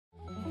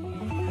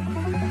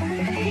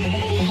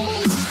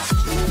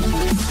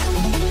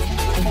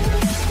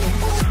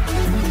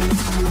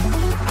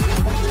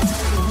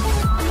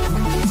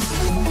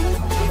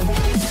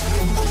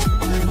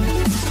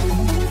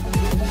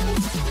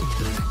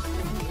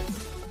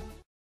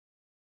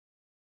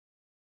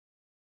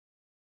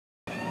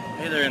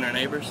Hey there, inner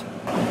neighbors.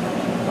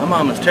 My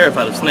mom is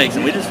terrified of snakes,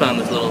 and we just found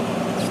this little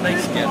snake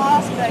skin.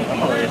 I'm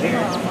gonna lay it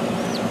here.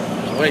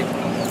 Just wait.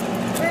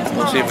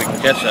 We'll see if we can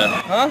catch that.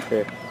 Huh?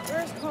 Here.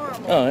 Where's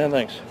Carmel? Oh, yeah,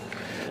 thanks.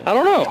 I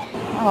don't know.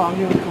 Oh,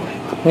 you're cool.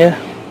 Yeah.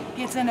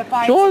 Gets into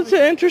fights. Well, it's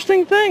an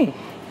interesting thing.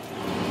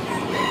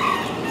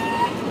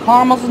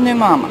 Carmel's a new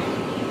mama.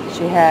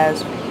 She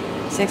has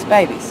 6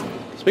 babies.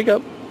 Speak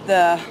up.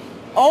 The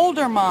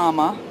older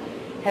mama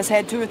has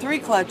had 2 or 3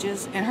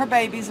 clutches, and her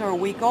babies are a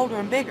week older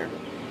and bigger.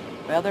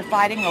 Well, they're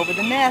fighting over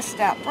the nest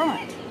out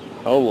front.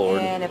 Oh,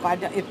 Lord. And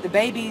if the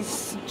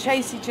babies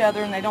chase each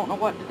other and they don't know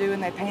what to do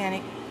and they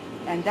panic,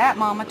 and that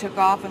mama took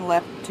off and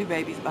left 2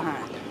 babies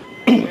behind.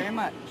 Very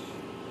much.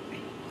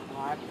 So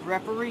I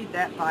refereed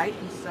that fight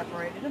and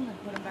separated them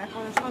and put them back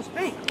where they're supposed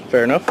to be.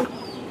 Fair enough.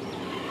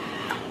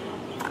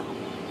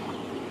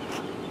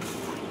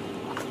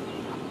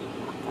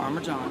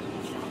 Farmer John.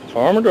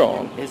 Farmer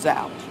John Is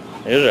out.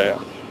 is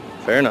out.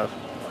 Fair enough.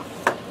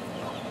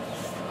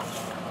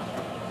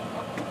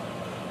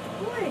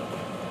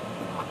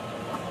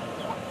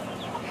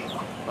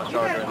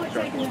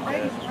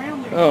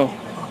 Oh.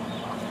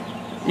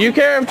 You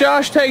care if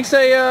Josh takes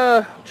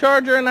a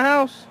charger in the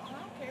house? I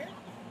don't care.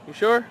 You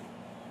sure?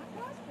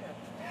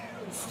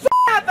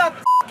 Stop the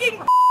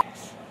fucking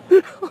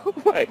Oh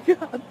my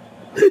God.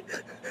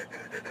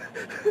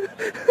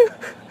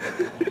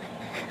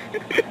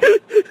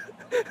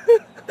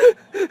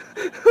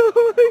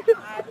 Oh my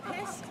God. I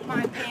pissed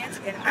my pants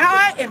and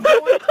I am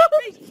going to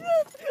pee.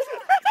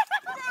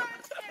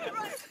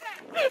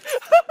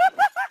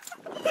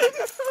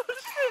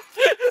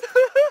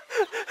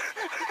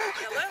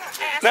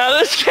 Now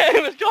this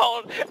game is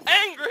called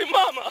Angry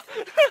Mama.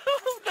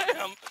 Oh,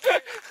 damn.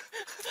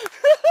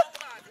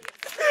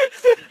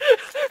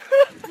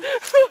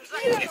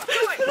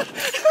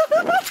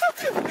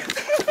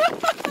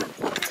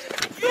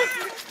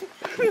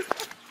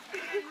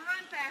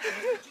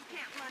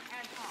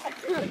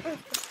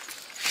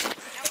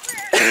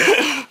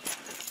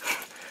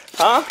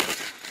 Huh?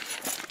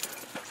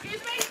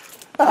 Excuse me?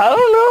 I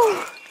don't know.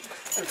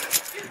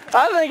 I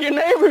think your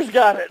neighbor's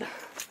got it.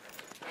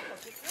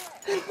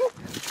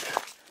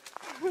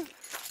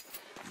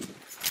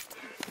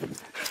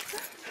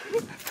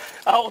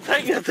 I will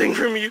take that thing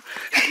from you.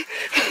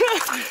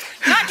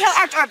 Not till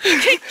after I've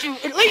kicked you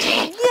at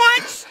least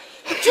once,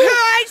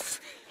 twice.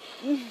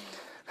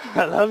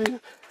 I love you.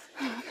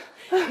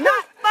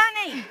 Not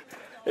funny.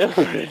 It's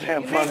pretty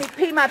damn You made funny. me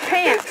pee my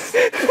pants.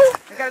 I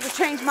gotta go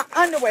change my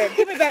underwear.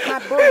 Give me back my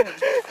broom.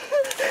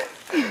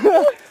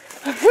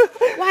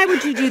 Why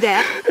would you do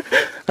that?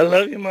 I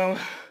love you, Mama.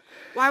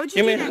 Why would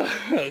you Give me do a that?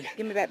 hug.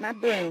 Give me back my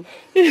broom.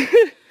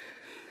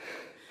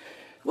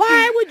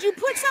 Why would you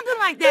put something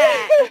like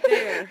that up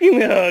there? Give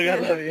me a hug. I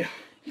love you.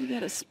 You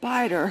got a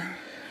spider.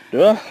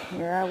 Do I?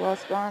 Yeah, well,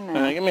 it's gone now.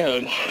 All right, give me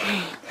a hug.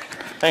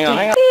 Hang on,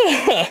 hang on.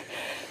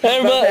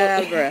 We're both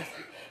out of breath.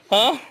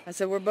 Huh? I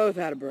said we're both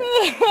out of breath.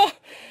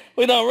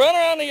 We done run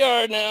around the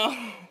yard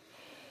now.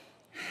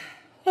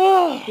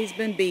 Oh. He's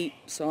been beat,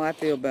 so I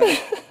feel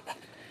better.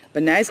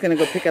 But now he's going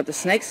to go pick up the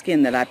snake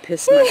skin that I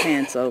pissed my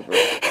pants over.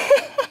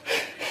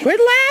 Quit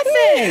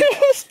laughing! It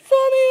was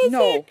funny as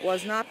No, heck.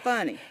 was not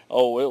funny.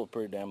 Oh, it was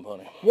pretty damn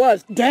funny.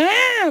 Was.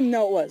 Damn,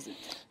 no it wasn't.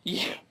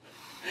 Yeah.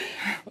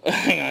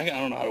 Hang on, I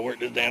don't know how to work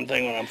this damn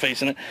thing when I'm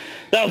facing it.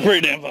 That was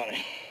pretty damn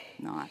funny.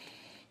 Not.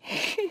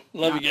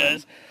 Love Not you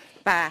guys.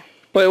 Bye.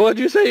 Wait, what'd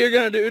you say you're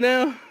gonna do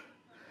now?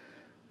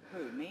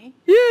 Who, me?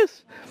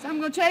 Yes. So I'm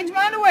going to change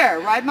my underwear,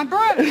 ride my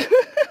broom.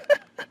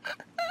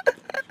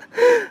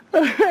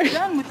 All right.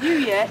 Done with you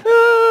yet.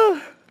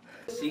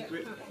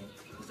 Secret?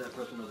 Is that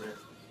person over there?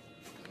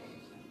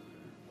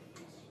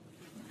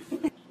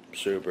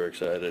 Super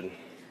excited.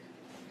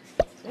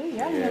 See,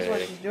 yeah, that's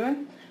what she's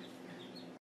doing.